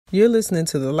You're listening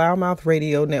to the Loudmouth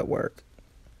Radio Network.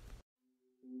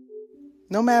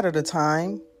 No matter the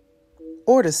time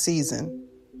or the season,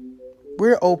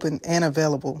 we're open and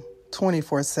available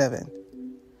 24/7.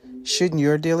 Shouldn't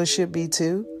your dealership be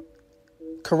too?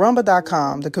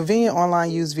 Carumba.com, the convenient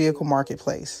online used vehicle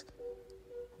marketplace.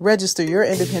 Register your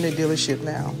independent dealership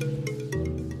now.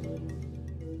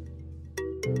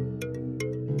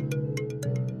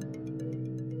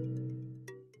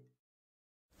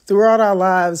 Throughout our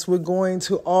lives, we're going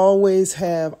to always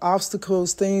have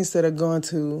obstacles, things that are going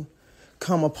to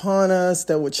come upon us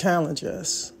that will challenge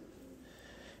us.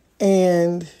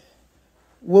 And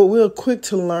what we're quick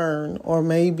to learn, or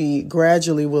maybe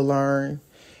gradually we'll learn,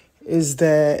 is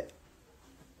that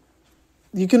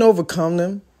you can overcome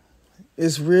them.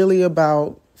 It's really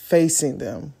about facing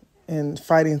them and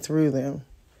fighting through them.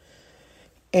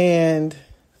 And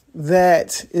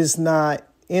that is not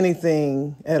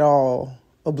anything at all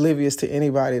oblivious to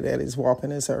anybody that is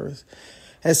walking this earth.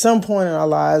 At some point in our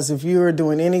lives, if you're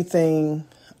doing anything,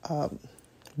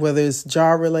 whether it's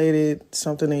job related,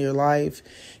 something in your life,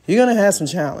 you're going to have some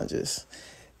challenges.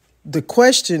 The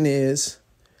question is,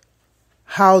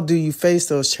 how do you face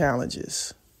those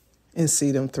challenges and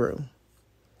see them through?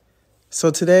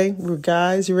 So today,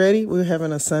 guys, you ready? We're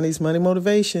having a Sonny's Money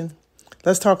Motivation.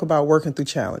 Let's talk about working through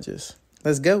challenges.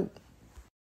 Let's go.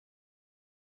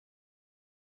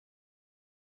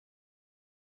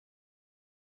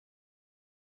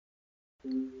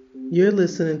 You're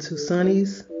listening to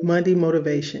Sonny's Monday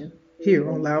Motivation here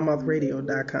on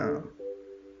loudmouthradio.com.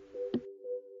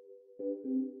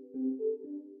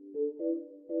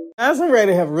 Guys, I'm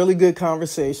ready to have a really good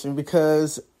conversation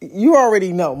because you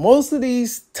already know most of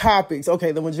these topics,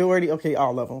 the majority,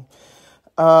 all of them,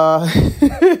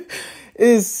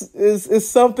 is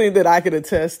something that I can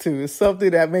attest to. It's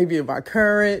something that may be in my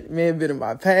current, may have been in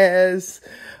my past,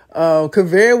 could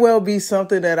very well be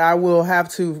something that I will have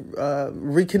to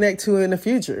reconnect to in the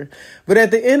future. But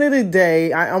at the end of the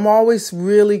day, I'm always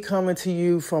really coming to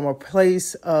you from a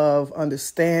place of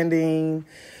understanding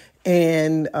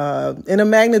and in a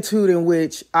magnitude in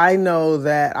which I know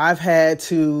that I've had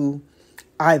to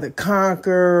either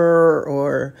conquer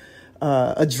or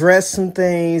address some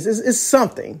things. It's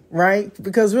something, right?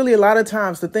 Because really a lot of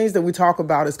times the things that we talk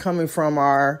about is coming from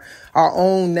our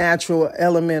own natural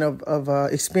element of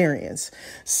experience.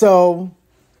 So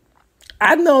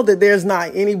I know that there's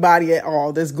not anybody at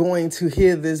all that's going to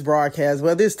hear this broadcast,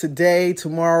 whether it's today,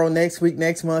 tomorrow, next week,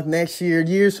 next month, next year,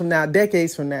 years from now,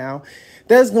 decades from now,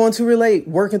 that's going to relate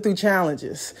working through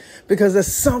challenges, because it's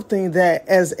something that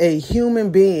as a human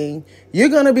being, you're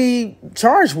going to be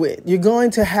charged with. You're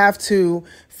going to have to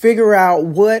figure out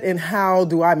what and how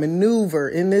do I maneuver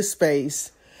in this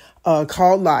space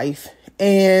called life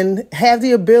and have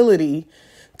the ability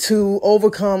to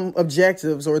overcome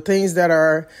objectives or things that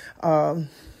are going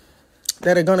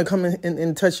to come in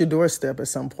and touch your doorstep at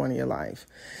some point in your life.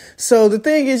 So the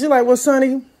thing is, you're like, well,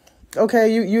 Sonny,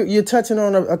 okay, you're touching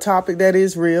on a topic that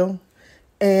is real.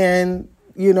 And,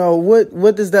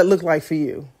 what does that look like for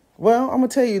you? Well, I'm going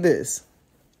to tell you this.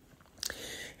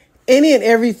 Any and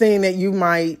everything that you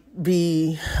might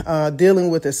be dealing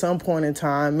with at some point in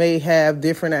time may have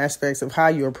different aspects of how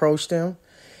you approach them.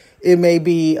 It may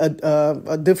be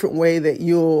a different way that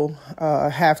you'll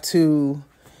have to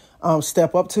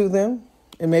step up to them.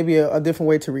 It may be a different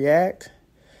way to react.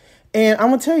 And I'm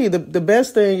going to tell you, the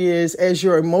best thing is as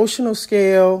your emotional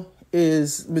scale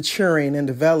is maturing and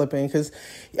developing, because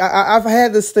I've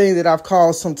had this thing that I've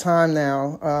called some time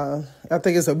now. I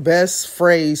think it's the best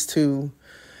phrase to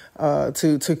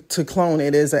clone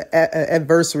it is an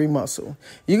adversary muscle.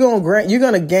 You're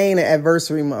going to gain an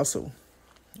adversary muscle.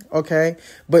 OK,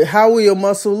 but how will your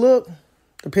muscle look?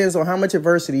 Depends on how much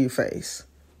adversity you face.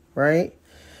 Right.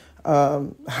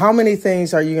 How many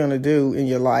things are you going to do in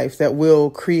your life that will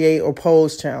create or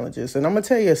pose challenges? And I'm going to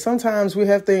tell you, sometimes we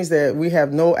have things that we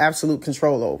have no absolute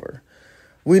control over.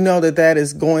 We know that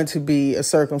is going to be a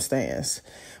circumstance.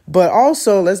 But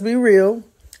also, let's be real,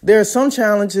 there are some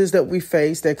challenges that we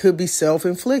face that could be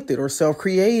self-inflicted or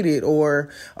self-created or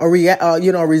a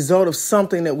result of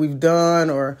something that we've done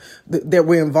or that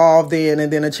we're involved in.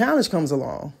 And then a challenge comes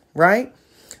along, right?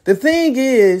 The thing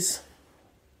is,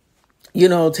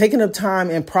 taking up time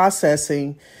and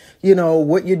processing,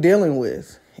 what you're dealing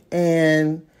with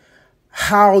and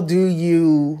how do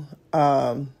you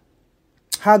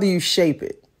shape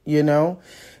it,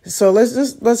 So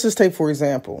let's just take, for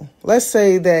example, let's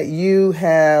say that you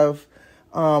have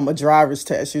a driver's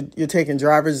test. You're taking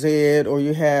driver's ed, or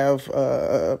you have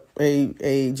a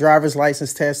driver's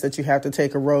license test that you have to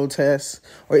take, a road test,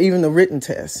 or even a written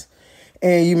test.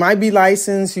 And you might be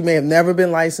licensed. You may have never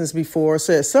been licensed before.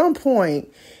 So at some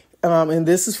point, and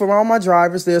this is for all my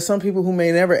drivers, there are some people who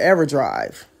may never, ever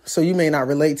drive. So you may not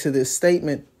relate to this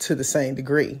statement to the same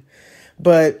degree.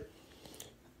 But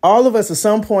all of us at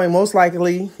some point, most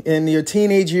likely in your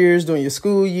teenage years, during your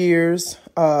school years,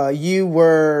 you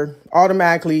were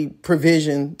automatically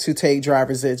provisioned to take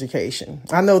driver's education.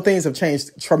 I know things have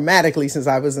changed dramatically since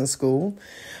I was in school,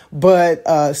 but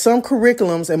some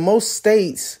curriculums in most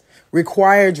states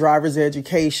require driver's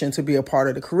education to be a part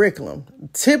of the curriculum.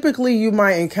 Typically, you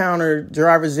might encounter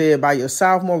driver's ed by your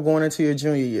sophomore going into your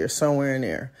junior year, somewhere in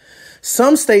there.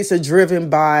 Some states are driven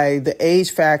by the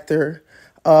age factor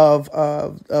of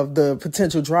the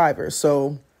potential driver.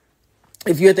 So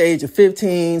if you're at the age of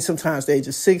 15, sometimes the age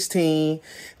of 16,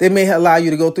 they may allow you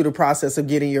to go through the process of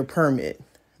getting your permit,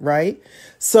 right?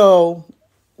 So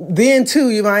then,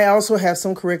 too, you might also have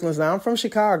some curriculums. Now, I'm from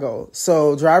Chicago,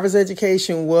 so driver's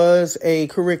education was a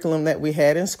curriculum that we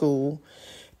had in school.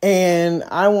 And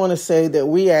I want to say that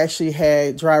we actually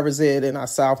had driver's ed in our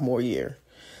sophomore year.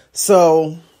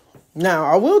 So now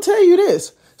I will tell you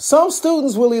this. Some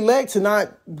students will elect to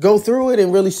not go through it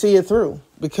and really see it through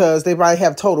because they might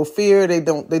have total fear. They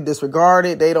disregard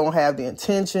it. They don't have the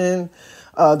intention.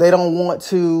 They don't want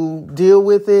to deal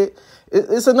with it.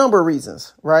 It's a number of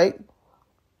reasons, right?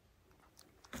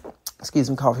 Excuse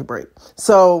me, coffee break.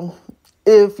 So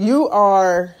if you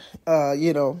are,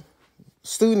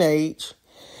 student age,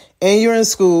 and you're in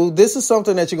school, this is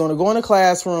something that you're going to go in a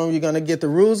classroom. You're going to get the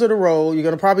rules of the road. You're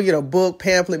going to probably get a book,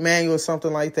 pamphlet, manual, or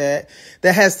something like that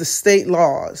has the state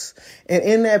laws. And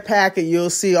in that packet, you'll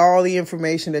see all the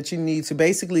information that you need to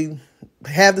basically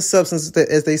have the substance,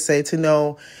 as they say, to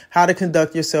know how to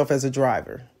conduct yourself as a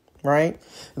driver, right?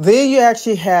 Then you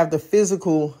actually have the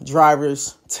physical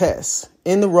driver's test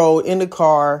in the road, in the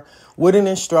car, with an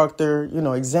instructor,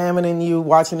 examining you,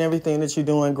 watching everything that you're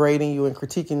doing, grading you, and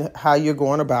critiquing how you're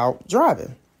going about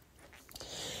driving.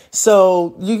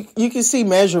 So you can see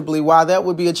measurably why that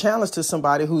would be a challenge to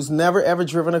somebody who's never, ever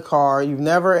driven a car. You've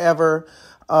never, ever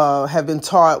have been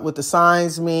taught what the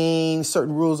signs mean,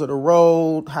 certain rules of the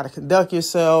road, how to conduct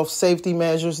yourself, safety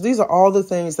measures. These are all the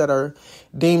things that are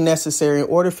deemed necessary in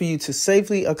order for you to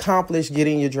safely accomplish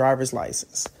getting your driver's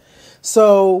license.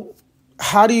 So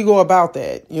how do you go about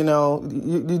that?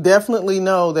 You definitely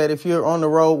know that if you're on the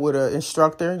road with an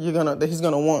instructor, he's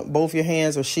gonna want both your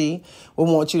hands, or she will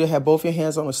want you to have both your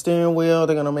hands on the steering wheel.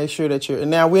 They're gonna make sure that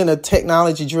and now we're in a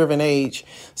technology-driven age.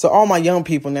 So all my young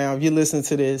people now, if you listen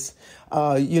to this,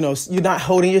 you're not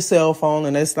holding your cell phone,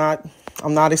 and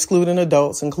I'm not excluding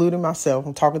adults, including myself.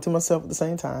 I'm talking to myself at the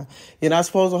same time. You're not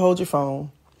supposed to hold your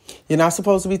phone. You're not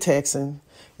supposed to be texting.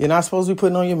 You're not supposed to be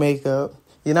putting on your makeup.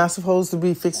 You're not supposed to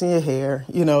be fixing your hair,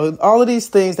 all of these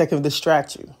things that can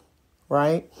distract you,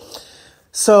 right?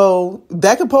 So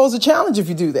that could pose a challenge if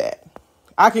you do that.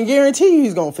 I can guarantee you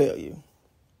he's going to fail you,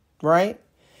 right?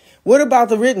 What about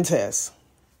the written test?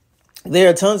 There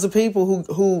are tons of people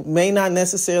who may not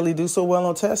necessarily do so well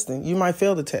on testing. You might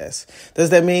fail the test.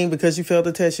 Does that mean because you failed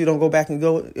the test, you don't go back and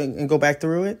go back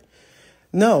through it?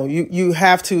 No, you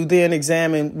have to then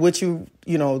examine what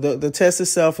the test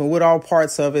itself and what all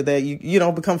parts of it that you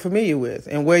don't become familiar with,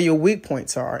 and where your weak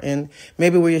points are, and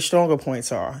maybe where your stronger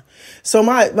points are. So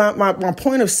my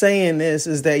point of saying this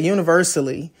is that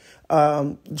universally,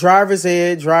 driver's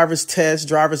ed, driver's test,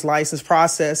 driver's license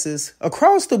processes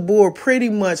across the board pretty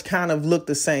much kind of look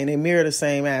the same. They mirror the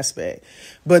same aspect.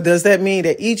 But does that mean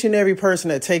that each and every person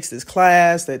that takes this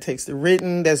class, that takes the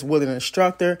written, that's with an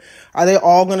instructor, are they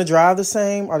all going to drive the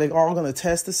same? Are they all going to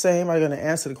test the same? Are they going to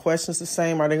answer the questions the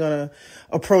same? Are they going to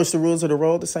approach the rules of the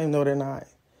road the same? No, they're not.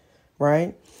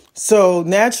 Right? So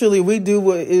naturally, we do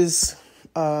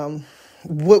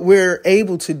what we're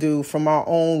able to do from our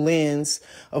own lens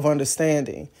of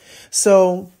understanding.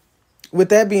 So with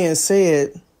that being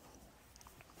said,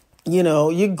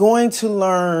 you're going to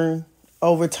learn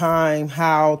over time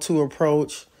how to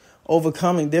approach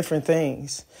overcoming different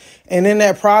things. And in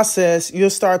that process, you'll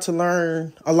start to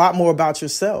learn a lot more about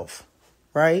yourself,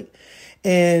 right?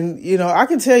 And, I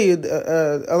can tell you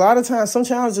a lot of times some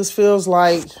challenges feels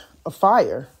like a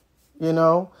fire,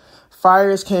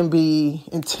 Fires can be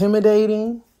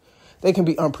intimidating. They can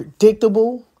be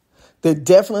unpredictable. They're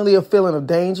definitely a feeling of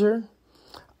danger.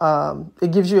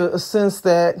 It gives you a sense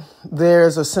that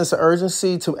there's a sense of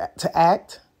urgency to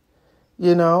act,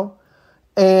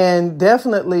 and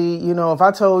definitely, if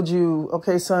I told you,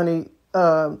 okay, Sonny,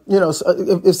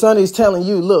 if Sonny's telling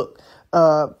you, look,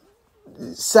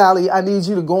 Sally, I need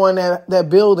you to go in that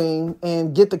building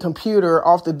and get the computer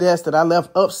off the desk that I left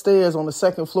upstairs on the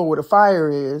second floor where the fire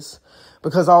is,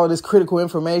 because all of this critical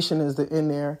information is in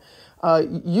there.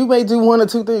 You may do one or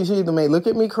two things. You either may look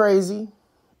at me crazy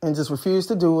and just refuse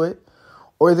to do it,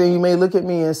 or then you may look at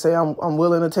me and say, I'm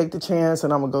willing to take the chance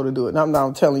and I'm going to go to do it. Now, I'm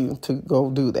not telling you to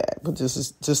go do that, but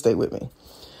just stay with me.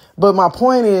 But my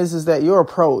point is that your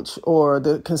approach or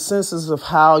the consensus of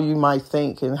how you might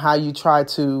think and how you try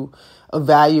to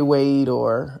evaluate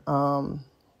or,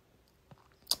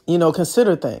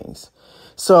 consider things.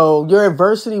 So your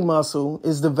adversity muscle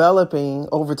is developing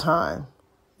over time.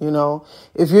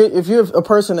 If you're a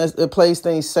person that plays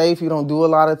things safe, you don't do a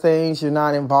lot of things, you're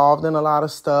not involved in a lot of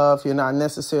stuff, you're not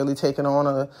necessarily taking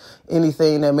on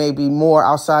anything that may be more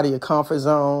outside of your comfort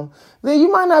zone, then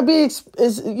you might not be,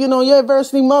 your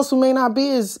adversity muscle may not be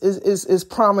as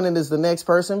prominent as the next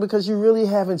person because you really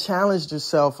haven't challenged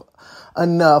yourself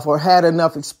enough or had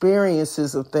enough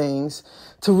experiences of things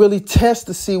to really test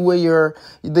to see where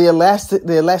the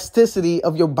elasticity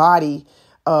of your body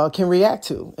can react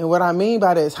to. And what I mean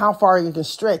by that is how far you can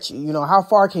stretch you. How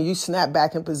far can you snap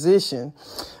back in position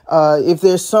if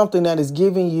there's something that is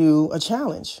giving you a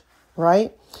challenge,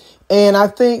 right? And I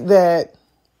think that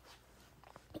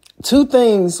two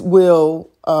things will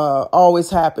always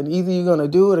happen. Either you're going to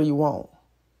do it or you won't,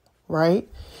 right?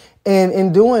 And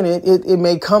in doing it, it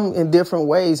may come in different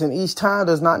ways. And each time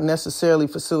does not necessarily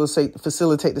facilitate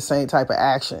the same type of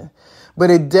action.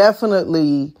 But it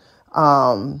definitely...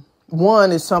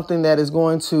 one is something that is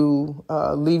going to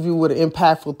leave you with an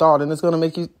impactful thought, and it's going to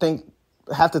make you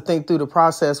have to think through the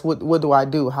process. What do I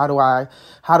do? How do I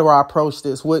approach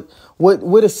this?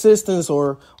 What assistance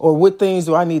or what things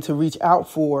do I need to reach out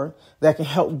for that can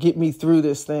help get me through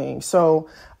this thing? So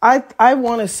I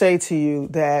want to say to you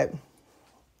that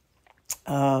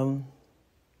I'm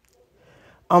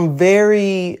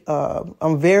very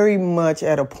much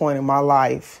at a point in my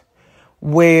life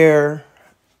where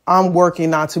I'm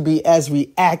working not to be as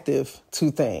reactive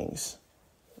to things,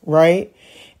 right?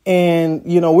 And,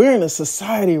 we're in a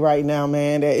society right now,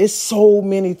 man, that it's so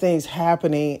many things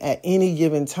happening at any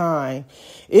given time.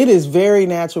 It is very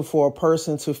natural for a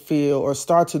person to feel or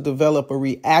start to develop a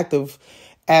reactive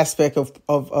aspect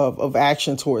of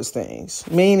action towards things,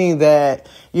 meaning that,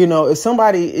 if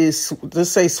somebody is,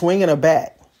 let's say, swinging a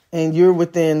bat and you're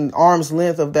within arm's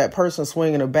length of that person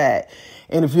swinging a bat,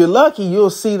 and if you're lucky, you'll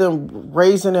see them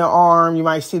raising their arm. You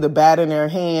might see the bat in their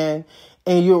hand,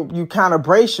 and you kind of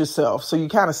brace yourself. So you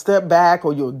kind of step back,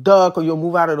 or you'll duck, or you'll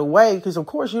move out of the way because, of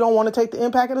course, you don't want to take the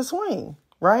impact of the swing,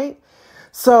 right?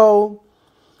 So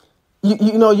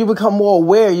you become more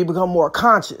aware, you become more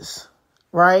conscious,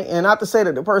 right? And not to say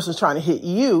that the person's trying to hit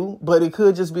you, but it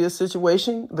could just be a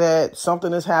situation that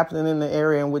something is happening in the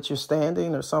area in which you're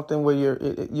standing, or something where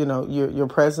your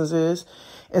presence is.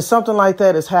 And something like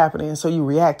that is happening, and so you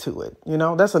react to it.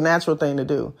 That's a natural thing to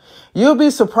do. You'll be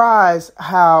surprised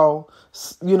how,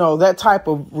 that type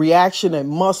of reaction and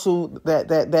muscle,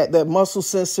 that muscle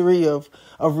sensory of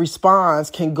response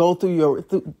can go through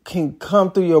can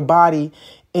come through your body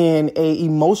in a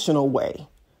emotional way,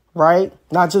 right?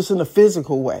 Not just in a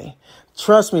physical way.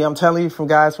 Trust me, I'm telling you from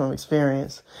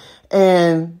experience.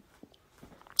 And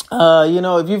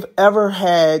if you've ever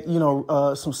had,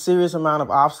 some serious amount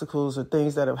of obstacles or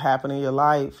things that have happened in your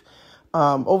life,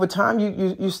 over time,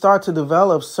 you start to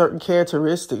develop certain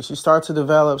characteristics. You start to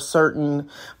develop certain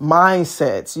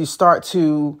mindsets. You start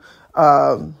to,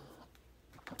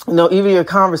 even your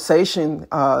conversation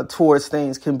towards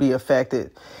things can be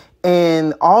affected.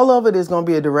 And all of it is going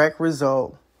to be a direct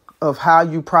result of how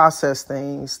you process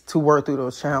things to work through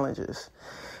those challenges.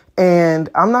 And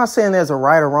I'm not saying there's a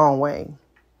right or wrong way.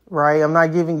 Right. I'm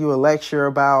not giving you a lecture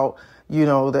about,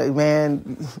 that,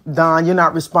 man, Don, you're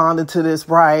not responding to this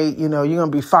right. You're going to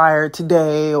be fired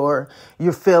today, or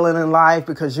you're failing in life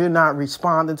because you're not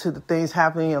responding to the things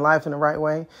happening in your life in the right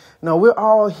way. No, we're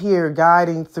all here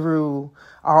guiding through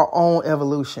our own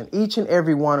evolution, each and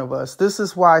every one of us. This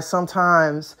is why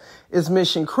sometimes it's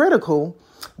mission critical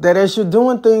that as you're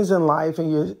doing things in life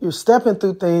and you're stepping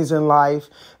through things in life,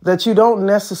 that you don't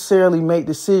necessarily make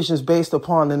decisions based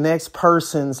upon the next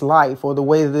person's life or the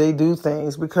way that they do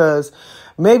things, because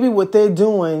maybe what they're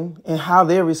doing and how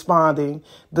they're responding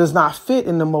does not fit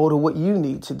in the mode of what you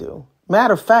need to do.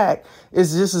 Matter of fact,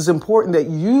 it's just as important that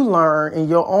you learn in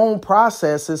your own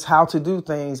processes how to do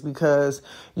things, because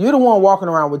you're the one walking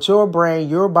around with your brain,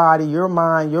 your body, your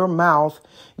mind, your mouth,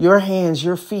 your hands,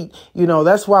 your feet.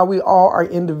 That's why we all are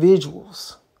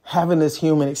individuals having this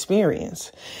human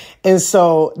experience. And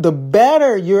so the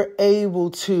better you're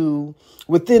able to,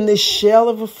 within this shell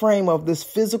of a frame of this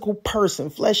physical person,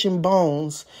 flesh and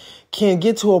bones, can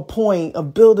get to a point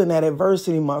of building that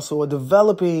adversity muscle or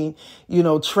developing,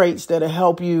 traits that'll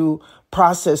help you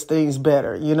process things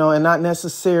better, and not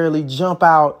necessarily jump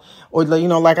out or,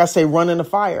 like I say, run in the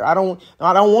fire. I don't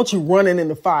want you running in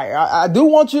the fire. I do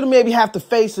want you to maybe have to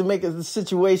face and make a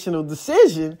situational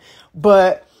decision,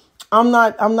 but I'm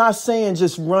not saying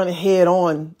just run head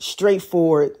on straight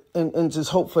forward and just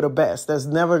hope for the best. That's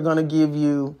never going to give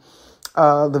you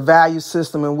the value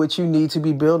system in which you need to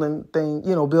be building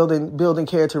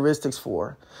characteristics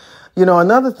for.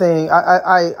 Another thing,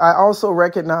 I also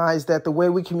recognize that the way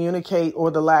we communicate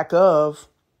or the lack of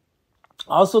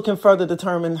also can further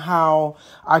determine how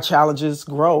our challenges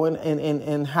grow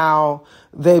and how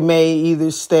they may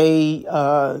either stay,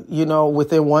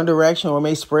 within one direction or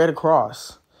may spread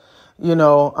across.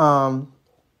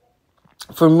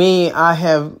 For me, I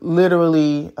have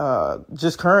literally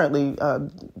just currently,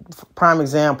 prime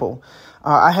example,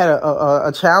 I had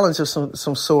a challenge of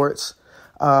some sorts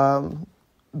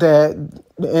that,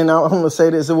 and I'm going to say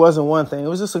this, it wasn't one thing. It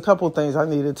was just a couple of things I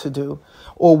needed to do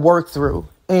or work through.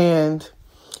 And,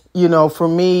 for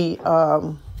me,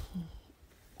 I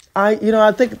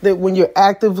think that when you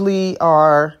actively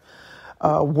are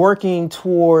working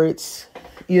towards,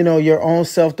 your own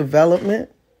self-development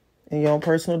and your own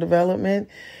personal development,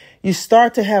 you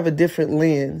start to have a different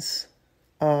lens,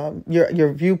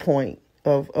 your viewpoint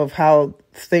of how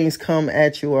things come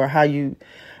at you or how you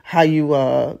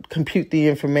compute the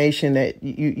information that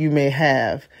you may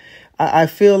have. I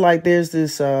feel like there's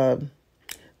this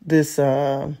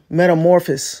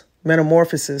metamorphosis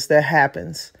that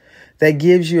happens that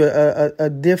gives you a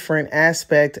different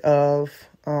aspect of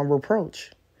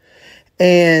reproach.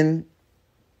 And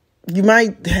you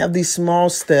might have these small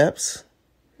steps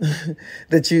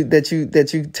that you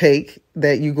take,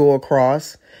 that you go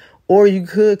across, or you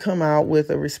could come out with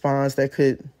a response that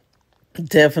could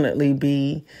definitely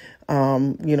be,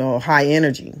 high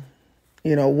energy.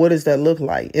 What does that look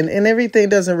like? And everything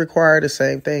doesn't require the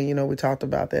same thing. We talked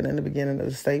about that in the beginning of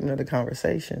the statement of the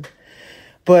conversation.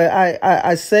 But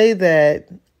I say that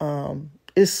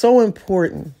it's so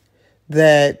important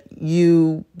that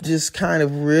you just kind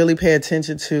of really pay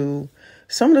attention to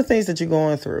some of the things that you're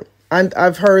going through.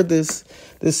 I've heard this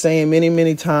saying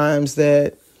many times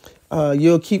that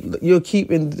you'll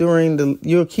keep enduring the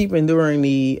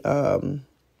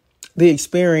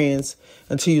experience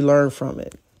until you learn from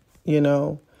it,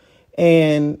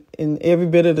 and in every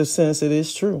bit of the sense, it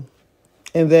is true.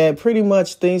 And that pretty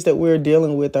much things that we're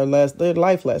dealing with they're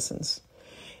life lessons.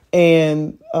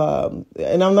 And I'm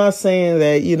not saying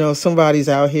that, somebody's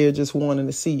out here just wanting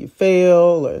to see you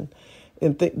fail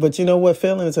but you know what?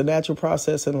 Failing is a natural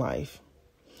process in life.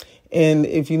 And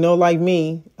if like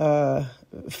me,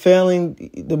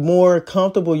 failing, the more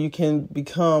comfortable you can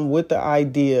become with the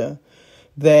idea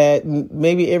that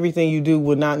maybe everything you do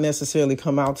would not necessarily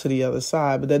come out to the other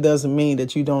side, but that doesn't mean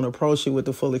that you don't approach it with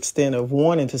the full extent of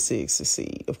wanting to see it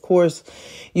succeed. Of course,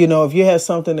 if you have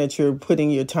something that you're putting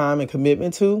your time and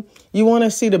commitment to, you want to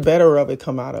see the better of it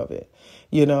come out of it,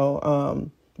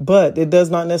 but it does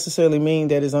not necessarily mean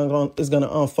that it's going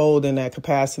to unfold in that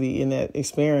capacity, in that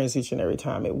experience each and every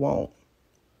time. It won't.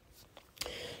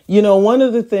 One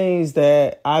of the things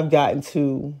that I've gotten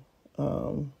to,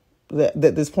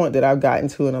 that this point that I've gotten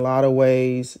to in a lot of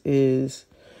ways is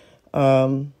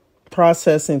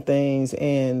processing things.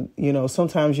 And,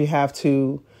 sometimes you have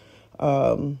to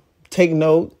take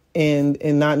note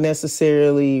and not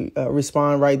necessarily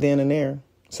respond right then and there.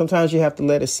 Sometimes you have to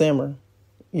let it simmer,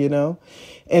 and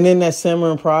in that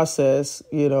simmering process,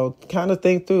 kind of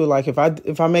think through, like, if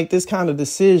I make this kind of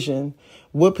decision,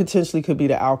 what potentially could be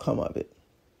the outcome of it?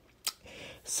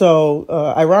 So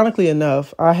ironically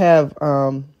enough, I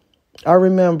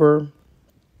remember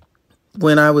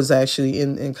when I was actually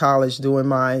in college doing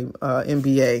my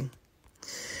MBA,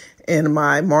 and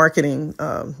my marketing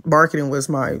was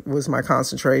my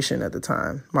concentration at the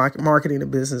time. Marketing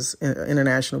and business,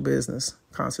 international business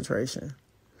concentration.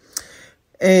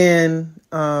 And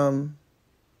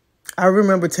I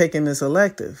remember taking this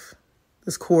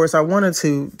course. I wanted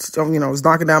to, I was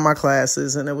knocking down my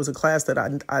classes, and there was a class that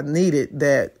I needed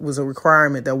that was a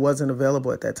requirement that wasn't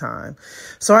available at that time.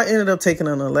 So I ended up taking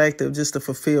an elective just to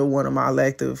fulfill one of my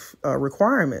elective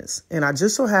requirements. And I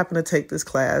just so happened to take this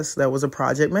class that was a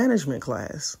project management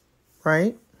class,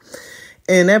 right?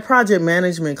 And that project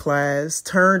management class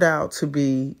turned out to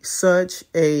be such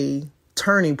a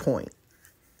turning point.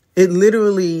 It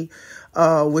literally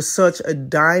was such a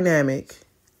dynamic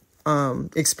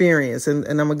experience. And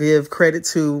I'm going to give credit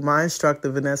to my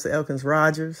instructor, Vanessa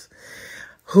Elkins-Rogers,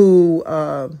 who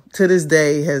to this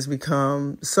day has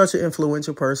become such an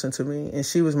influential person to me. And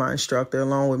she was my instructor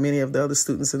along with many of the other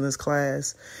students in this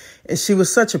class. And she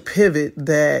was such a pivot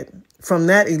that from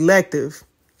that elective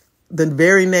the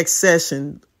very next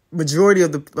session, majority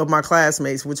of my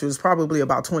classmates, which was probably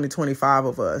about 20-25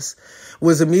 of us,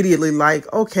 was immediately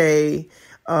like, okay,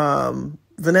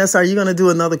 Vanessa, are you going to do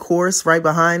another course right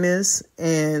behind this?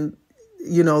 And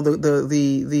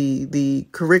the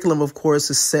curriculum, of course,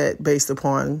 is set based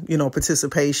upon,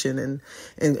 participation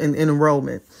and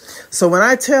enrollment. So when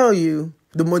I tell you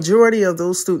the majority of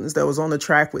those students that was on the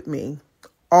track with me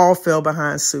all fell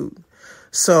behind suit.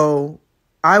 So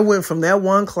I went from that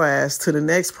one class to the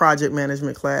next project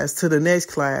management class to the next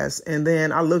class. And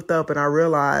then I looked up and I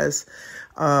realized,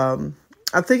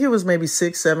 I think it was maybe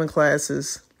 6-7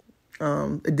 classes,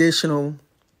 additional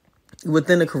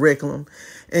within the curriculum.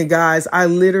 And guys, I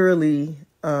literally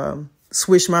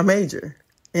switched my major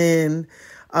and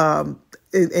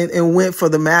went for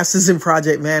the master's in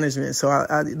project management. So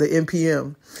the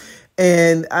MPM.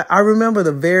 And I remember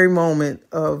the very moment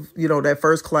of, that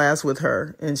first class with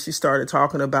her, and she started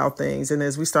talking about things. And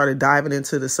as we started diving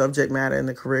into the subject matter and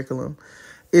the curriculum,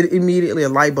 it immediately a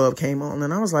light bulb came on.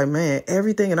 And I was like, man,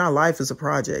 everything in our life is a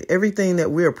project. Everything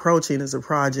that we're approaching is a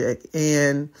project.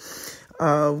 And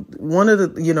one of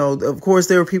the, of course,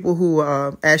 there are people who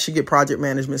actually get project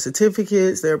management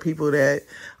certificates. There are people that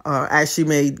actually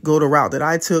may go the route that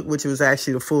I took, which was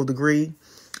actually the full degree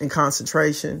in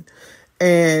concentration.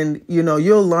 And,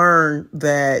 you'll learn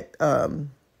that,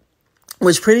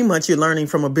 which pretty much you're learning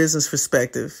from a business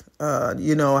perspective,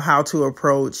 how to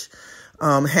approach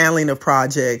handling of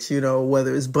projects,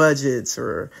 whether it's budgets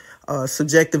or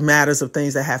subjective matters of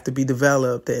things that have to be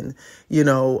developed. And,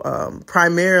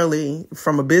 primarily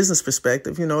from a business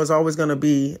perspective, it's always going to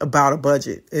be about a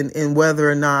budget and whether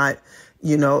or not,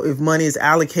 if money is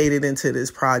allocated into this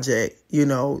project,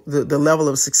 the level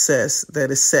of success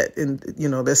that is set in,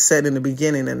 that's set in the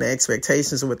beginning and the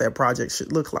expectations of what that project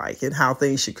should look like and how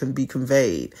things can be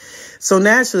conveyed. So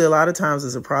naturally, a lot of times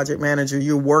as a project manager,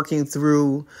 you're working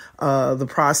through the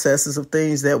processes of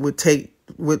things that would take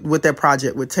what that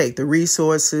project would take, the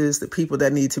resources, the people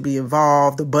that need to be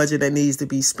involved, the budget that needs to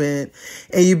be spent.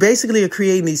 And you basically are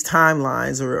creating these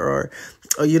timelines or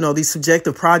these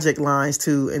subjective project lines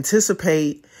to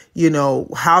anticipate,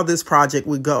 how this project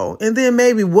would go. And then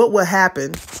maybe what would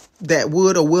happen that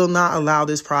would or will not allow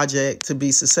this project to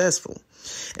be successful.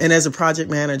 And as a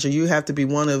project manager, you have to be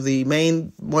one of the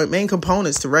main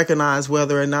components to recognize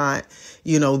whether or not,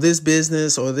 this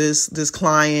business or this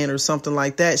client or something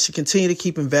like that should continue to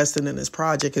keep investing in this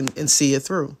project and see it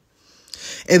through.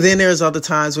 And then there's other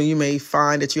times when you may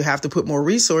find that you have to put more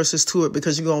resources to it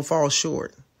because you're going to fall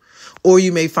short. Or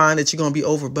you may find that you're going to be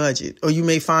over budget, or you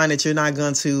may find that you're not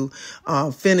going to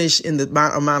finish in the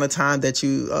amount of time that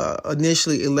you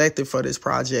initially elected for this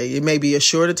project. It may be a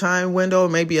shorter time window, it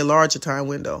may be a larger time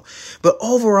window. But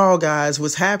overall, guys,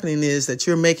 what's happening is that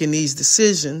you're making these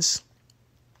decisions.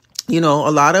 A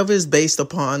lot of it is based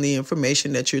upon the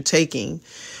information that you're taking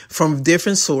from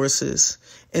different sources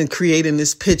and creating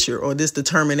this picture or this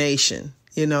determination.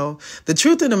 The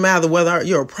truth of the matter, whether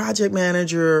you're a project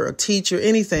manager, a teacher,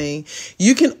 anything,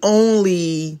 you can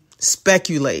only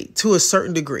speculate to a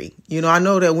certain degree. I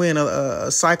know that we're in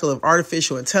a cycle of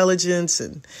artificial intelligence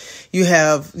and you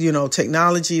have,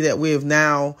 technology that we have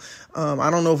now.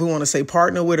 I don't know if we want to say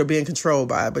partner with or being controlled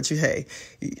by it, but hey,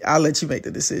 I'll let you make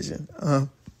the decision.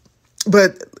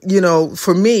 But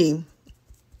for me,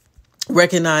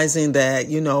 recognizing that,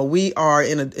 we are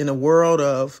in a world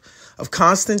of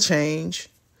constant change.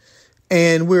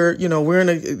 And we're in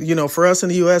a, for us in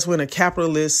the U.S., we're in a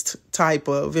capitalist type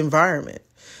of environment.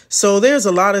 So there's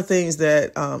a lot of things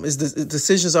that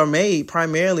decisions are made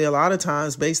primarily a lot of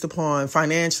times based upon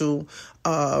financial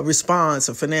response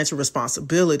or financial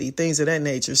responsibility, things of that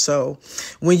nature. So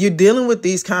when you're dealing with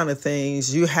these kind of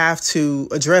things, you have to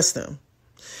address them.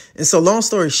 And so long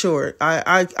story short,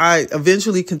 I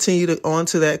eventually continued on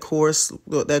to that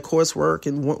coursework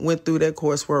and went through that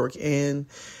coursework and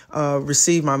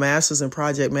received my master's in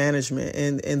project management.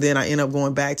 And then I ended up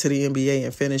going back to the MBA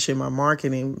and finishing my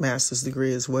marketing master's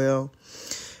degree as well.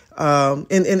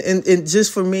 And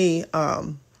just for me,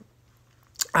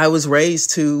 I was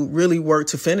raised to really work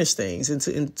to finish things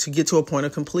and to get to a point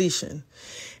of completion.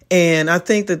 And I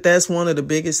think that that's one of the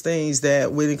biggest things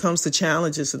that when it comes to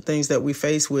challenges and things that we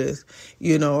face with,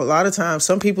 a lot of times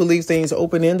some people leave things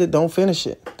open-ended, don't finish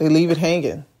it. They leave it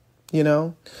hanging,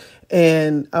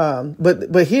 And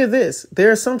but hear this,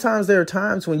 there are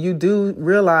times when you do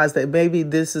realize that maybe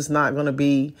this is not going to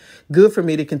be good for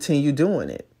me to continue doing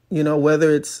it.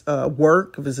 Whether it's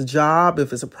work, if it's a job,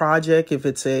 if it's a project, if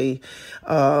it's a,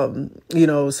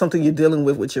 something you're dealing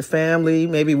with your family,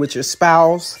 maybe with your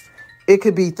spouse. It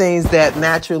could be things that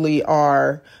naturally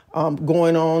are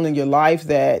going on in your life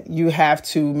that you have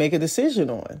to make a decision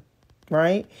on.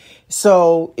 right?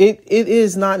 So it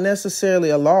is not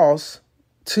necessarily a loss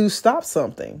to stop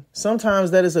something.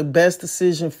 Sometimes that is the best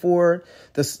decision for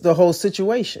the whole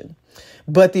situation.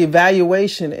 But the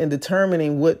evaluation and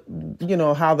determining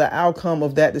how the outcome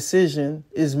of that decision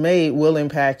is made will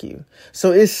impact you.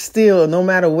 So it's still, no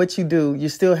matter what you do, you're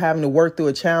still having to work through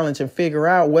a challenge and figure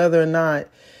out whether or not,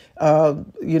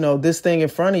 this thing in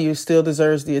front of you still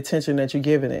deserves the attention that you're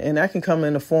giving it. And that can come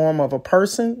in the form of a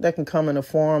person. That can come in the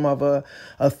form of a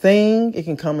thing. It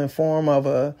can come in form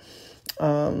of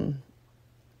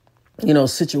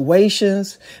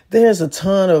situations. There's a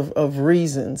ton of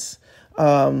reasons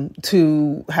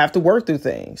to have to work through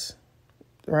things,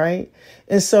 right?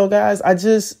 And so, guys,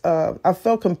 I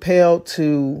felt compelled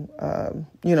to,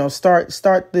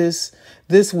 start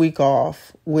this week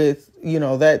off with,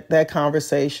 that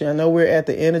conversation. I know we're at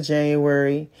the end of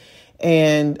January,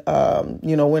 and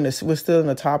we're still in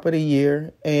the top of the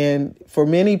year, and for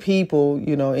many people,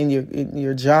 in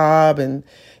your job and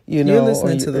you're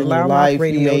listening to the Loud Mouth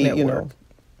Radio Network.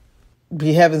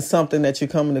 Be having something that you're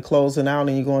coming to closing out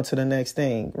and you're going to the next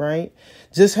thing, right?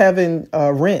 Just having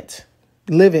rent,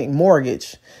 living,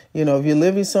 mortgage. If you're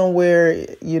living somewhere,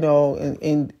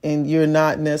 and you're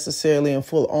not necessarily in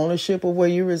full ownership of where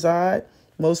you reside,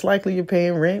 most likely you're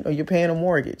paying rent or you're paying a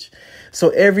mortgage. So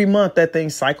every month that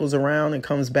thing cycles around and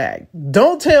comes back.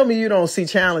 Don't tell me you don't see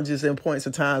challenges and points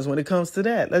of times when it comes to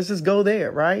that. Let's just go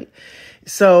there, right?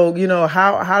 So,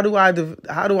 how do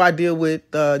I deal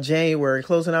with January,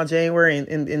 closing out January,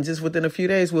 and just within a few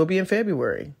days, we'll be in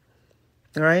February.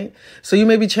 All right. So you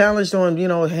may be challenged on,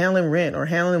 handling rent or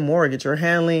handling mortgage or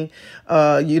handling,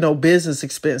 business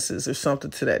expenses or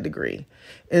something to that degree.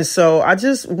 And so I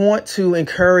just want to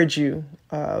encourage you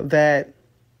that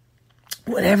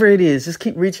whatever it is, just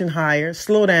keep reaching higher,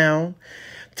 slow down,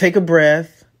 take a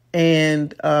breath,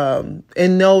 and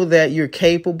know that you're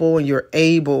capable and you're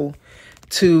able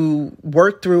to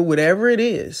work through whatever it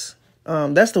is.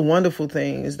 That's the wonderful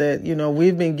thing, is that,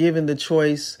 we've been given the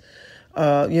choice.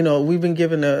 We've been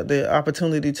given the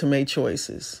opportunity to make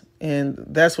choices. And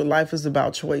that's what life is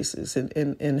about, choices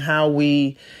and how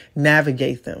we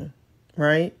navigate them.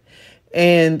 Right.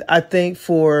 And I think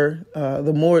for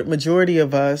the majority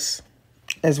of us,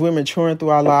 as we're maturing through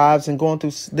our lives and going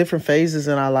through different phases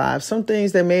in our lives, some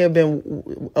things that may have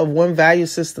been of one value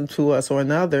system to us or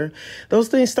another, those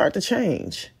things start to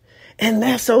change. And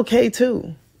that's okay,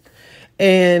 too.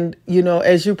 And,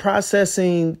 as you're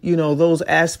processing, those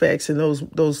aspects and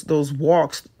those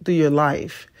walks through your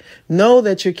life, know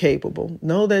that you're capable,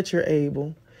 know that you're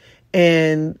able,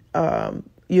 and,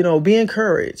 be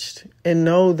encouraged and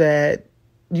know that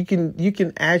you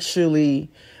can actually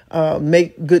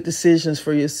make good decisions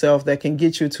for yourself that can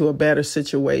get you to a better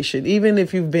situation, even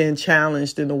if you've been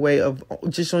challenged in a way of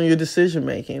just on your decision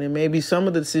making. And maybe some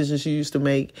of the decisions you used to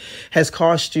make has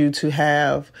caused you to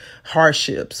have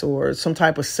hardships or some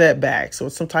type of setbacks or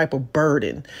some type of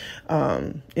burden.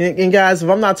 And guys, if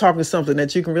I'm not talking something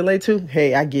that you can relate to,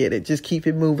 hey, I get it. Just keep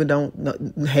it moving.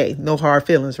 No hard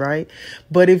feelings, right?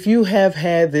 But if you have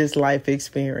had this life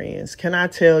experience, can I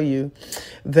tell you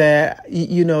that,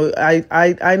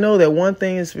 I know that one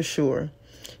thing is for sure.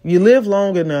 You live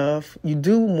long enough, you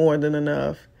do more than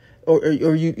enough, or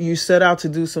you set out to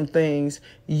do some things,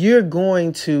 you're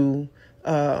going to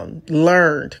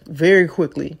learn very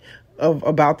quickly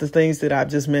about the things that I've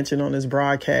just mentioned on this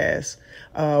broadcast,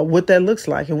 what that looks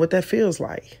like and what that feels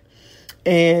like.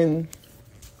 And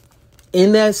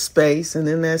in that space and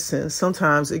in that sense,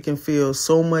 sometimes it can feel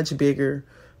so much bigger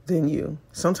than you.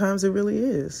 Sometimes it really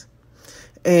is.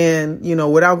 And,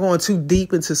 without going too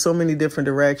deep into so many different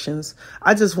directions,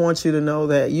 I just want you to know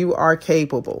that you are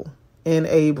capable and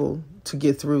able to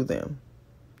get through them.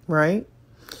 Right?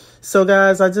 So,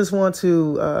 guys, I just want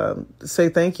to say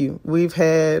thank you. We've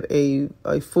had a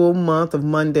full month of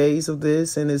Mondays of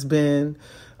this, and it's been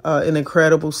an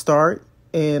incredible start.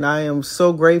 And I am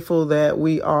so grateful that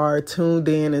we are tuned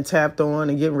in and tapped on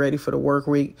and getting ready for the work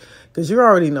week. Because you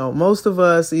already know, most of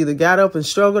us either got up and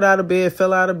struggled out of bed,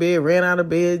 fell out of bed, ran out of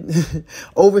bed,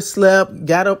 overslept,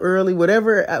 got up early,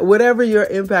 whatever your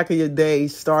impact of your day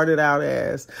started out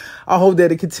as. I hope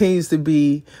that it continues to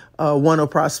be one of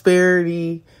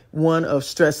prosperity, one of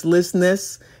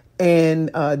stresslessness, and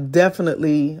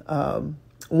definitely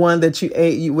one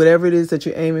that whatever it is that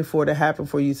you're aiming for to happen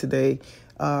for you today,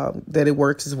 that it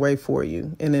works its way for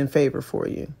you and in favor for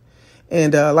you.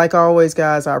 And like always,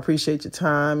 guys, I appreciate your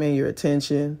time and your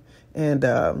attention. And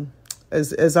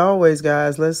as always,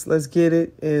 guys, let's get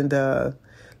it, and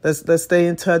let's stay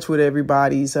in touch with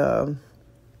everybody's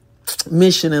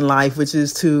mission in life, which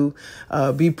is to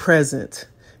be present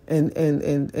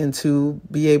and to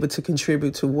be able to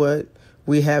contribute to what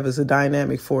we have as a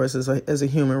dynamic force as a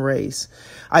human race.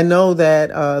 I know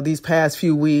that these past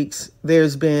few weeks,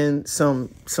 there's been some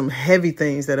heavy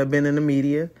things that have been in the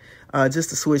media. Just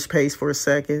to switch pace for a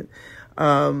second,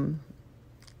 the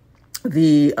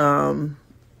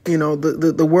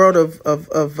world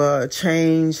of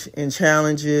change and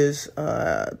challenges,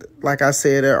 like I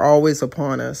said, are always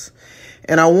upon us.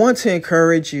 And I want to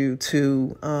encourage you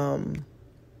to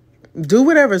do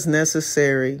whatever's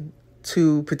necessary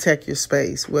to protect your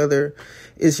space, whether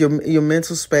it's your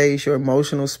mental space, your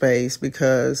emotional space,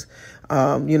 because,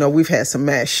 we've had some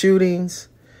mass shootings.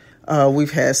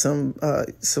 We've had some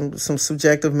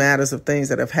subjective matters of things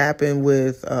that have happened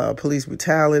with police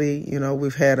brutality.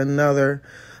 We've had another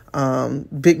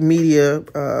big media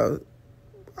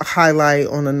highlight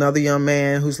on another young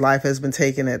man whose life has been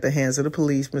taken at the hands of the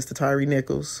police, Mr. Tyree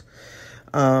Nichols.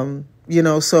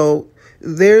 So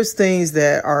there's things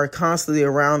that are constantly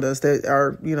around us that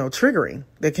are, triggering,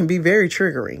 that can be very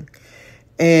triggering.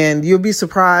 And you'll be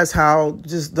surprised how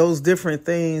just those different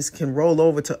things can roll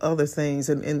over to other things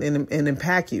and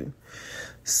impact you.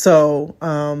 So,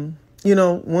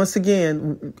 once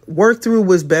again, work through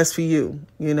what's best for you.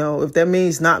 If that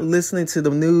means not listening to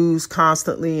the news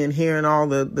constantly and hearing all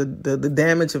the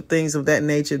damage of things of that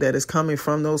nature that is coming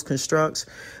from those constructs,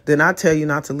 then I tell you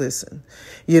not to listen.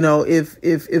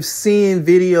 If seeing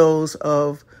videos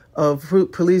of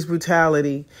police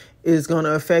brutality is going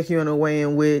to affect you in a way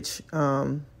in which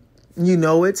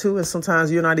it too, and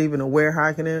sometimes you're not even aware how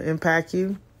it can impact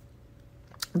you,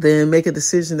 then make a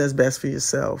decision that's best for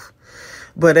yourself.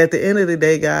 But at the end of the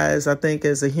day, guys, I think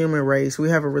as a human race,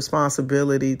 we have a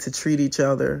responsibility to treat each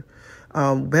other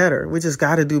better. We just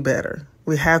got to do better.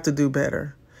 We have to do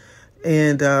better.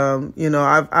 And,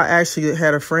 I actually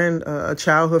had a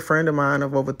childhood friend of mine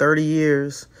of over 30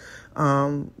 years,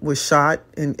 was shot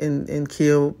and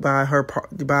killed by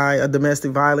a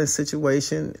domestic violence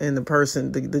situation. And the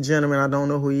person, the gentleman, I don't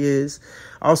know who he is,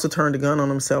 also turned a gun on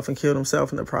himself and killed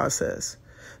himself in the process.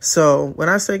 So when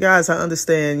I say, guys, I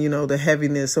understand, the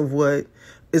heaviness of what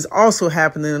is also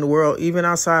happening in the world, even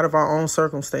outside of our own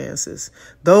circumstances.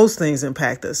 Those things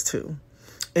impact us too.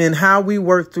 And how we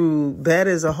work through that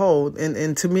as a whole.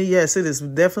 And to me, yes, it is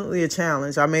definitely a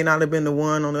challenge. I may not have been the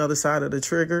one on the other side of the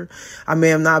trigger. I may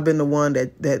have not been the one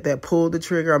that pulled the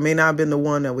trigger. I may not have been the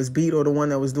one that was beat or the one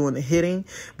that was doing the hitting.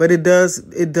 But it does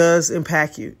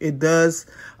impact you. It does.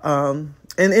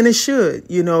 And it should.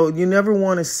 You never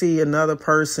want to see another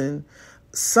person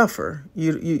suffer.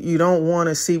 You don't want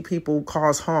to see people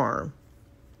cause harm.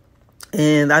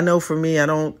 And I know for me, I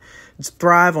don't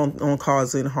thrive on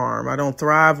causing harm. I don't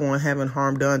thrive on having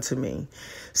harm done to me.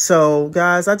 So,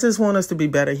 guys, I just want us to be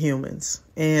better humans.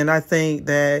 And I think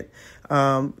that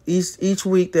each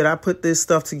week that I put this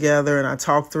stuff together and I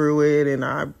talk through it and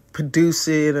I produce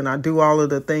it and I do all of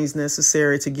the things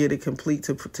necessary to get it complete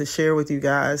to share with you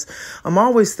guys, I'm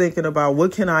always thinking about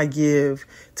what can I give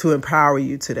to empower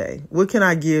you today? What can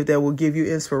I give that will give you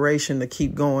inspiration to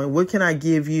keep going? What can I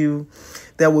give you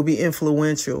that will be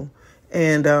influential?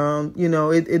 And,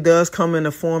 it does come in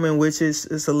a form in which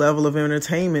it's a level of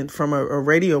entertainment from a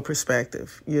radio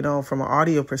perspective, from an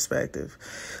audio perspective.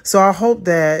 So I hope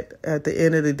that at the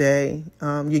end of the day,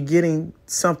 you're getting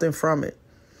something from it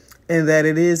and that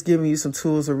it is giving you some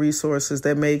tools or resources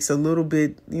that makes a little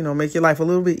bit, make your life a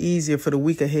little bit easier for the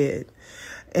week ahead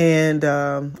and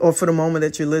or for the moment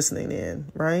that you're listening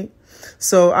in. Right.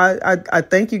 So I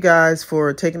thank you guys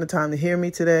for taking the time to hear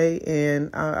me today.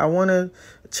 And I want to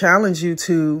challenge you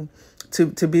to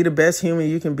be the best human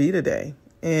you can be today.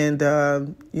 And,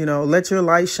 let your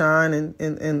light shine and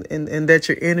that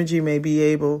your energy may be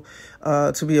able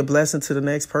to be a blessing to the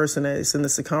next person that is in the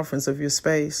circumference of your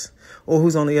space or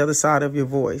who's on the other side of your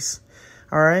voice.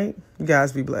 All right. You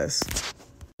guys be blessed.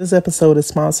 This episode is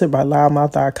sponsored by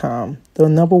loudmouth.com, the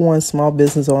 #1 small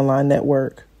business online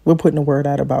network. We're putting the word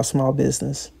out about small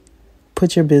business.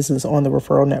 Put your business on the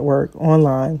referral network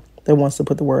online that wants to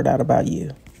put the word out about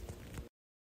you.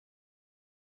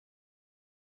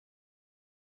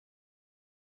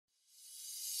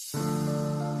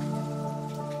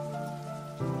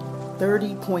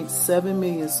 $30.7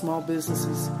 million small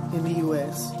businesses in the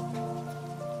U.S.,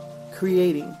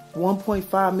 creating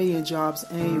 1.5 million jobs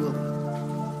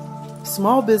annually.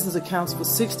 Small business accounts for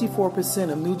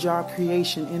 64% of new job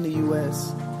creation in the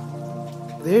U.S.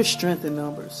 There's strength in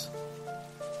numbers.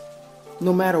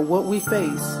 No matter what we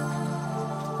face,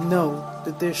 know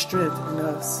that there's strength in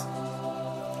us.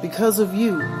 Because of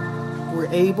you, we're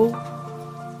able,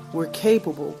 we're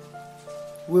capable,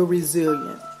 we're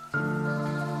resilient,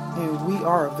 and we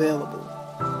are available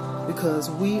because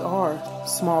we are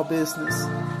small business.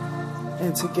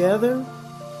 And together,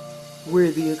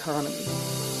 we're the economy.